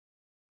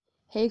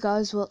Hey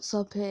guys, what's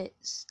up?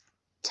 It's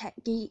Tech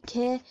Geek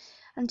here,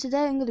 and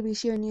today I'm going to be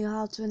showing you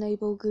how to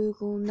enable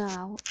Google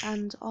Now.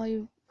 And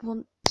I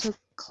want to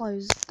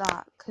close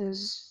that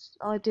because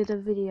I did a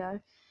video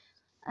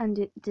and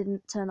it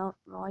didn't turn up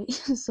right.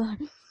 So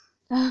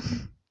I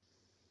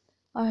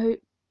hope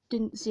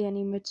didn't see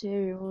any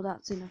material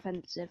that's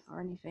inoffensive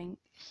or anything.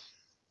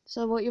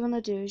 So what you want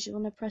to do is you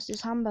want to press this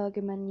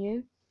hamburger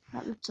menu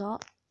at the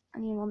top,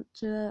 and you want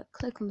to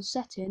click on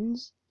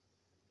Settings.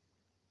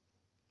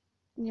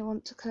 And you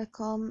want to click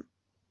on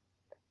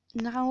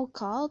Now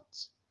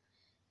Cards,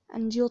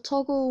 and your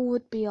toggle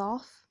would be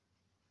off,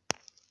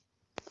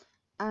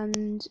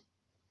 and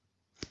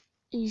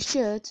you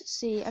should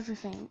see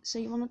everything. So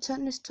you want to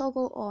turn this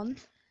toggle on,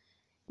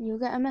 and you'll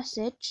get a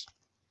message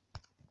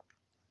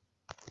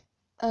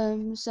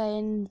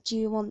saying, do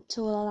you want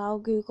to allow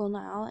Google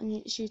Now? And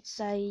you should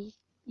say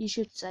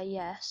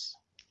yes.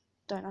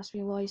 Don't ask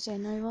me why you say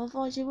no,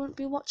 otherwise you wouldn't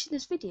be watching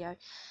this video.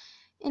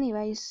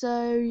 Anyway,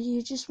 so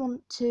you just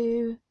want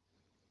to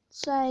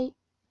say,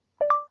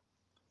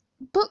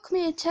 book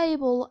me a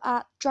table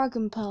at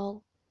Dragon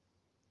Pearl.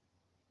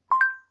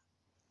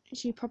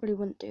 You probably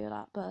wouldn't do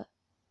that, but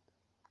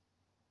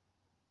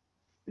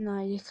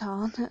no, you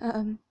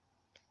can't.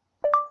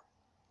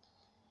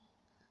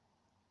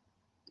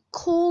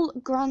 Call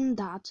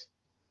Grandad.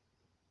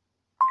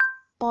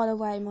 By the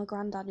way, my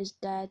granddad is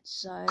dead,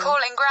 so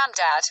calling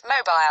Grandad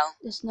mobile.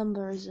 This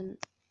number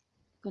isn't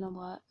gonna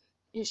work.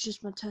 It's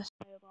just my test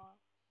mobile.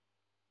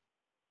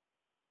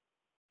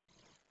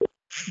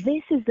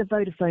 This is the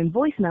Vodafone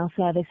voicemail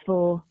service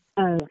for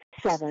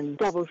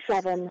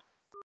 0777.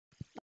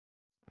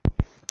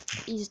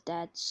 He's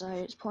dead, so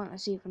it's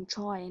pointless even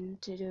trying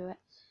to do it.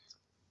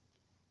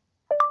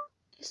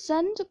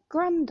 Send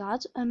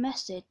Grandad a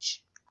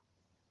message.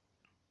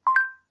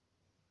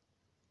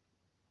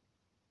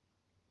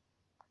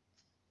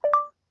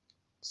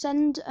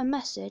 Send a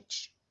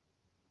message.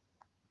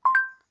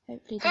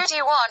 Hopefully. Who do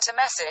you want a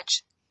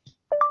message?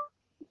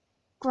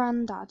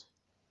 Grandad.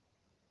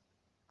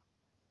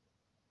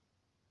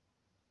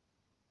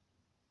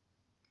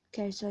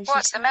 Okay, so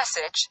what's the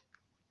message?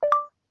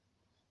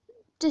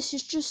 This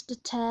is just a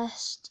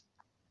test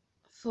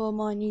for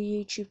my new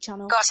YouTube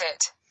channel. Got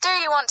it. Do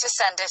you want to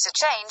send it or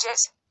change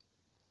it?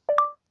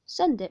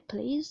 Send it,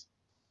 please.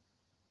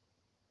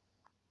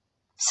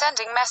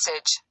 Sending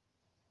message.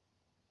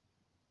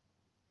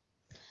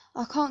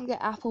 I can't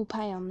get Apple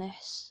Pay on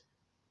this,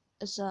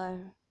 so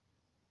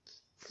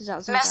because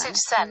that's message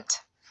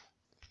sent.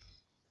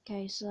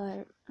 Okay,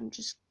 so I'm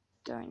just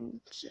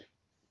going to.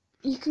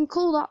 You can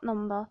call that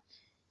number.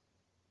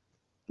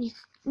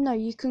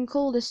 You can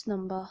call this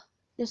number.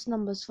 This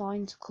number's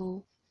fine to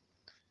call.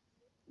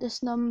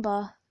 This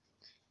number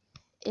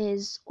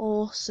is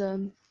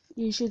awesome.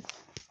 You should.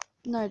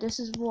 No, this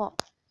is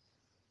what.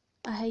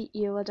 I hate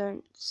you. I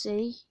don't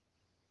see.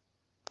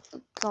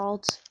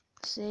 God,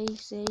 see.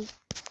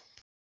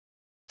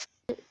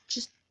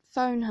 Just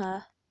phone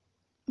her.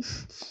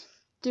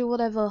 Do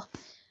whatever.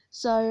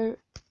 So,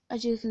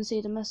 as you can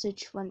see, the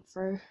message went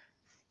through.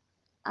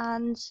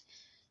 And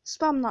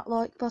spam that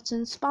like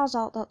button, spaz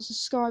out that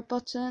subscribe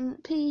button.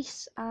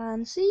 Peace,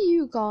 and see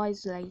you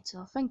guys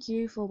later. Thank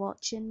you for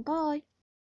watching. Bye.